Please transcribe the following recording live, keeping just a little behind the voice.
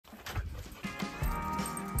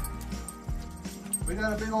We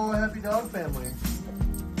got a big old happy dog family.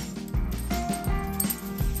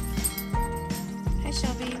 Hi,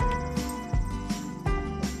 Shelby.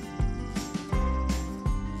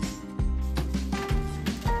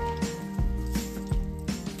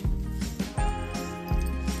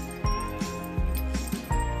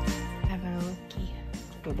 Have a looky.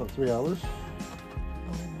 About 3 hours.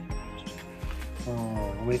 Oh my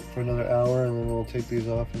gosh. Wait for another hour and then we'll take these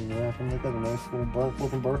off and wrap them. They got a nice little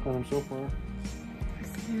looking bark on them so far.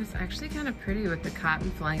 It was actually kind of pretty with the cotton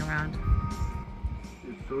flying around.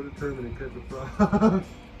 It's so determined to catch a frog.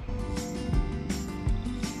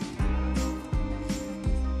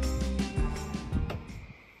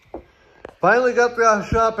 Finally got the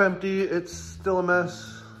shop empty. It's still a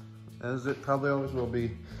mess, as it probably always will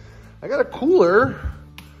be. I got a cooler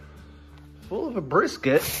full of a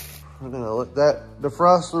brisket. I'm gonna let that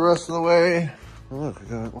defrost the rest of the way. Look, I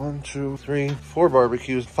got 1, 2, 3, 4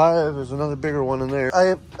 barbecues. 5, there's another bigger one in there.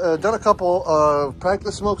 I've done a couple of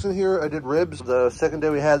practice smokes in here. I did ribs the second day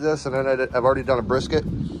we had this, and then I've already done a brisket.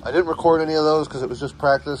 I didn't record any of those because it was just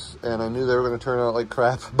practice, and I knew they were gonna turn out like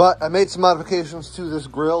crap. But I made some modifications to this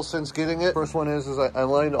grill since getting it. First one is I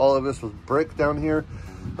lined all of this with brick down here.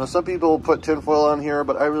 Now some people put tinfoil on here,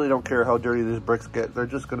 but I really don't care how dirty these bricks get. They're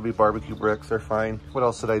just gonna be barbecue bricks, they're fine. What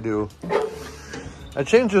else did I do? I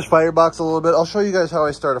changed this firebox a little bit. I'll show you guys how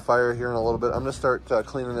I start a fire here in a little bit. I'm gonna start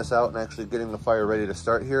cleaning this out and actually getting the fire ready to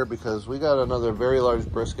start here because we got another very large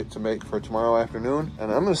brisket to make for tomorrow afternoon. And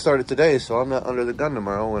I'm gonna start it today so I'm not under the gun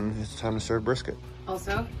tomorrow when it's time to serve brisket.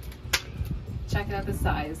 Also, check out the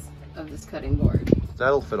size of this cutting board.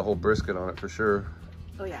 That'll fit a whole brisket on it for sure.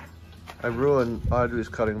 Oh yeah. I ruined Audrey's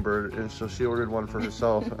cutting board, and so she ordered one for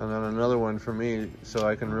herself and then another one for me so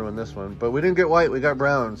I can ruin this one. But we didn't get white, we got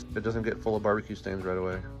browns. It doesn't get full of barbecue stains right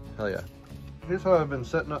away. Hell yeah. Here's how I've been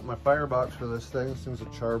setting up my firebox for this thing since a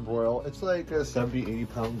charbroil. It's like a 70, 80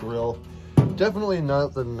 pound grill. Definitely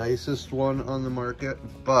not the nicest one on the market,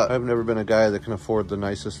 but I've never been a guy that can afford the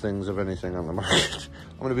nicest things of anything on the market.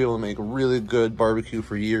 I'm gonna be able to make really good barbecue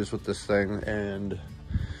for years with this thing, and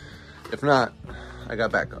if not, I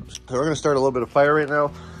got backups. So we're gonna start a little bit of fire right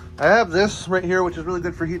now. I have this right here, which is really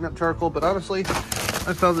good for heating up charcoal, but honestly,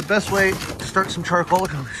 I found the best way to start some charcoal.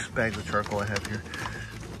 Look how many bags of charcoal I have here.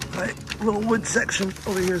 My little wood section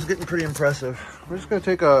over here is getting pretty impressive. We're just gonna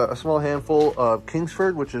take a small handful of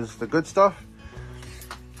Kingsford, which is the good stuff.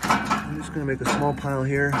 I'm just gonna make a small pile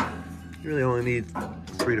here. You really only need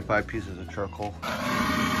 3 to 5 pieces of charcoal.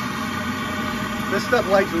 This stuff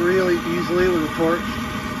lights really easily with a torch.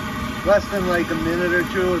 Less than like a minute or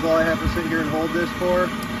 2 is all I have to sit here and hold this for.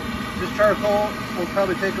 This charcoal will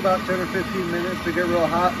probably take about 10 or 15 minutes to get real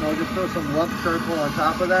hot, and I'll just throw some lump charcoal on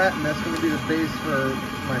top of that, and that's going to be the base for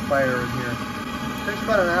my fire in here. It takes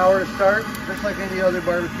about an hour to start, just like any other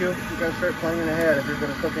barbecue. You got to start planning ahead if you're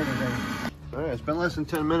going to cook anything. All right, it's been less than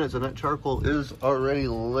 10 minutes, and that charcoal is already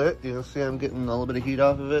lit. You can see I'm getting a little bit of heat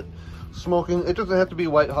off of it. Smoking. It doesn't have to be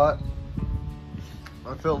white hot.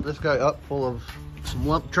 I filled this guy up full of some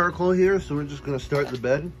lump charcoal here, so we're just going to start the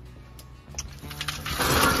bed.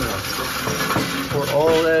 Pour all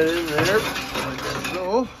that in there, like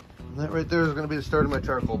so. And that right there is going to be the start of my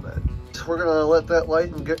charcoal bed. So we're going to let that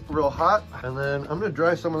light and get real hot, and then I'm going to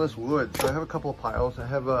dry some of this wood. So I have a couple of piles. I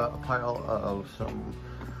have a pile of some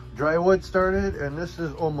dry wood started, and this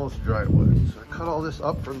is almost dry wood. So I cut all this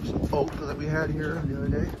up from some oak that we had here the other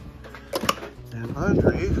day. And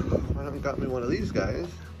Audrey went up and got me one of these guys,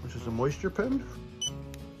 which is a moisture pen.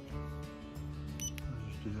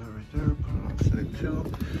 Just do that right there, put it on setting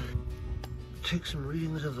 2. Take some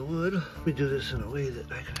readings of the wood. Let me do this in a way that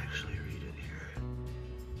I can actually read it here.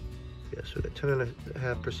 Yeah, so that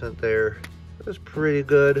 10.5% there. That's pretty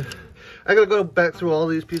good. I gotta go back through all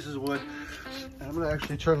these pieces of wood. And I'm gonna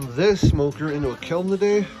actually turn this smoker into a kiln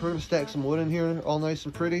today. We're gonna stack some wood in here, all nice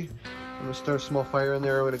and pretty. I'm gonna start a small fire in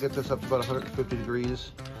there. I'm gonna get this up to about 150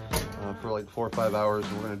 degrees for like 4 or 5 hours,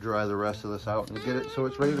 and we're gonna dry the rest of this out and get it so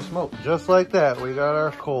it's ready to smoke. Just like that, we got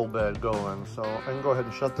our coal bed going. So I can go ahead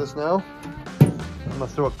and shut this now. I'm gonna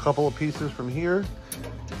throw a couple of pieces from here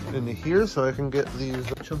into here so I can get these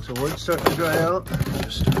chunks of wood starting to dry out.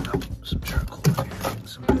 Just stirring up some charcoal in here, getting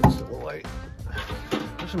some good civil light.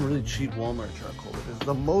 There's some really cheap Walmart charcoal. It is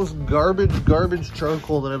the most garbage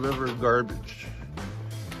charcoal that I've ever garbaged.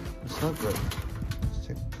 It's not good. Let's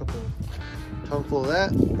take a couple tongueful of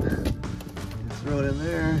that, throw it in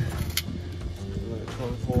there. Another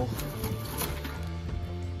tongueful.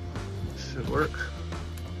 Should work.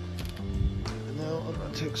 And now I'm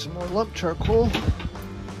gonna take some more lump charcoal.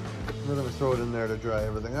 We're gonna throw it in there to dry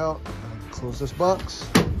everything out. Close this box.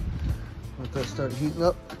 Let that start heating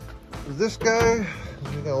up. This guy,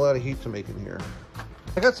 we got a lot of heat to make in here.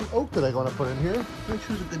 I got some oak that I want to put in here. I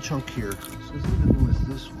choose a good chunk here. So I'm gonna go with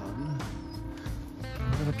this one.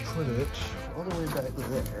 I'm gonna put it all the way back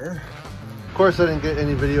there. Of course, I didn't get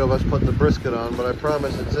any video of us putting the brisket on, but I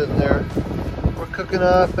promise it's in there. We're cooking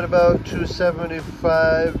up at about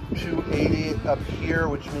 275, 280 up here,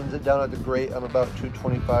 which means that down at the grate, I'm about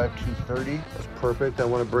 225, 230. That's perfect. I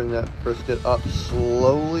want to bring that brisket up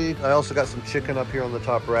slowly. I also got some chicken up here on the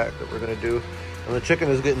top rack that we're going to do. And the chicken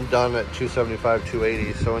is getting done at 275,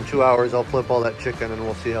 280. So in 2 hours, I'll flip all that chicken and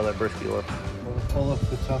we'll see how that brisket looks. I'm going to pull up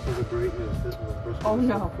the top of the grate. This is the brisket. Oh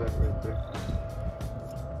no. Right there.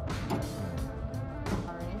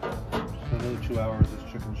 So another 2 hours,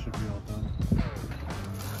 this chicken should be all done.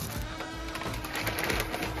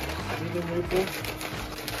 Medium maple.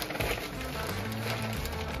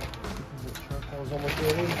 The charcoal's almost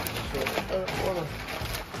ready. So I don't want to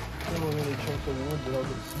kill any chunks of wood, but I'll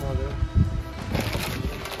get smothered.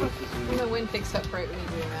 And the wind picks up right when you're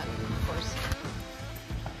doing that, of course.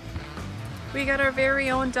 We got our very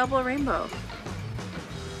own double rainbow.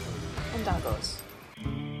 And doggos.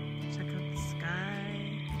 Check out the sky.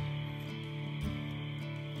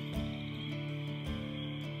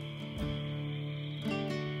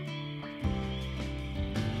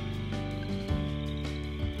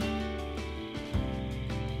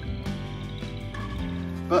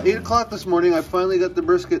 About 8 o'clock this morning, I finally got the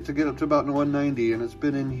brisket to get up to about 190, and it's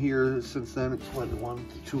been in here since then. It's what, 1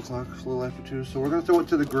 to 2 o'clock, a little after 2. So we're gonna throw it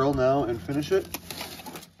to the grill now and finish it.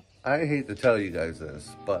 I hate to tell you guys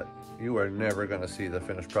this, but you are never gonna see the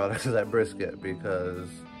finished product of that brisket because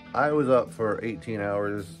I was up for 18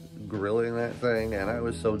 hours grilling that thing, and I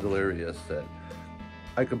was so delirious that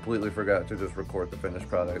I completely forgot to just record the finished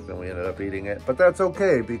product, and we ended up eating it. But that's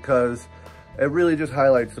okay because it really just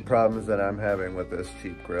highlights the problems that I'm having with this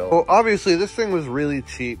cheap grill. Well, obviously this thing was really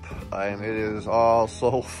cheap and it is all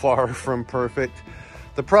so far from perfect.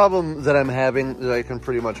 The problem that I'm having that I can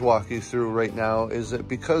pretty much walk you through right now is that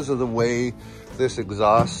because of the way this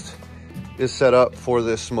exhaust is set up for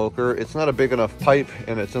this smoker, it's not a big enough pipe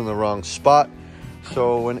and it's in the wrong spot.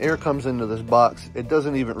 So when air comes into this box, it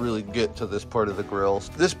doesn't even really get to this part of the grill.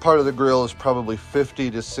 This part of the grill is probably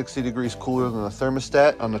 50 to 60 degrees cooler than the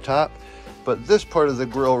thermostat on the top. But this part of the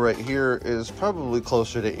grill right here is probably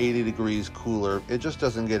closer to 80 degrees cooler. It just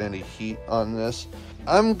doesn't get any heat on this.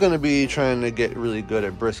 I'm gonna be trying to get really good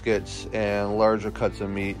at briskets and larger cuts of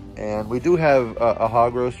meat. And we do have a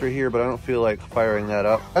hog roaster here, but I don't feel like firing that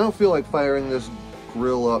up. I don't feel like firing this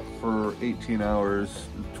grill up for 18 hours,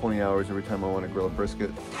 20 hours every time I want to grill a brisket.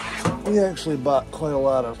 We actually bought quite a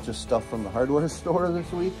lot of just stuff from the hardware store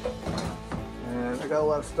this week. And I got a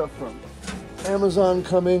lot of stuff from Amazon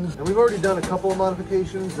coming, and we've already done a couple of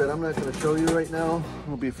modifications that I'm not going to show you right now.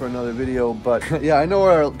 It'll be for another video, but yeah, I know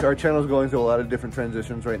our channel's going through a lot of different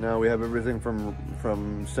transitions right now. We have everything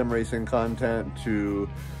from sim racing content to,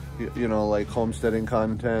 you know, like homesteading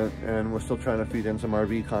content, and we're still trying to feed in some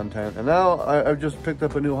RV content. And now I've just picked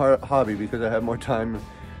up a new hobby because I have more time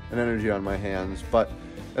and energy on my hands. But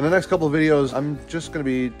in the next couple of videos, I'm just going to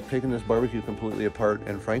be taking this barbecue completely apart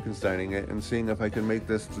and Frankensteining it and seeing if I can make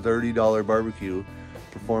this $30 barbecue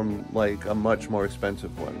perform like a much more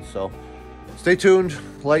expensive one. So stay tuned,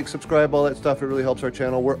 like, subscribe, all that stuff. It really helps our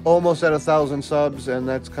channel. We're almost at 1,000 subs, and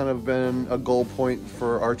that's kind of been a goal point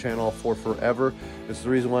for our channel for forever. It's the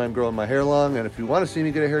reason why I'm growing my hair long, and if you want to see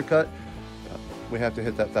me get a haircut, we have to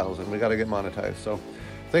hit that 1,000. We got to get monetized. So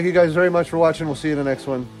thank you guys very much for watching. We'll see you in the next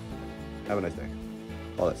one. Have a nice day.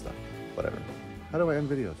 All that stuff, whatever. How do I end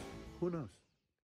videos? Who knows?